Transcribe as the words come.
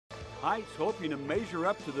Heights hoping to measure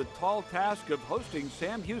up to the tall task of hosting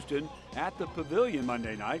Sam Houston at the Pavilion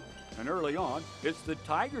Monday night. And early on, it's the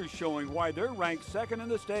Tigers showing why they're ranked second in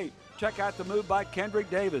the state. Check out the move by Kendrick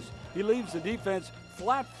Davis. He leaves the defense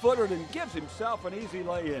flat-footed and gives himself an easy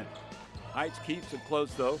lay-in. Heights keeps it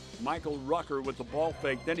close, though. Michael Rucker with the ball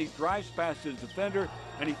fake. Then he drives past his defender,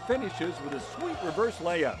 and he finishes with a sweet reverse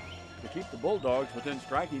layup to keep the Bulldogs within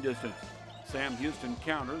striking distance. Sam Houston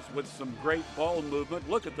counters with some great ball movement.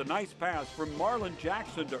 Look at the nice pass from Marlon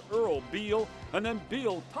Jackson to Earl Beal, and then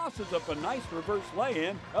Beal tosses up a nice reverse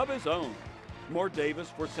lay-in of his own. More Davis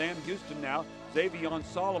for Sam Houston now. Xavion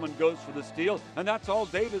Solomon goes for the steal, and that's all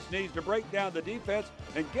Davis needs to break down the defense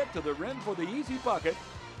and get to the rim for the easy bucket.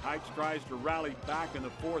 Heights tries to rally back in the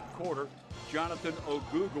fourth quarter. Jonathan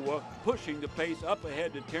Ogugawa pushing the pace up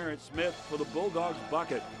ahead to Terrence Smith for the Bulldogs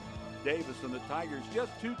bucket. Davis and the Tigers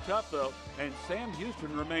just too tough, though, and Sam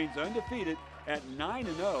Houston remains undefeated at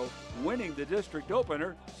 9-0, winning the district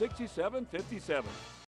opener 67-57.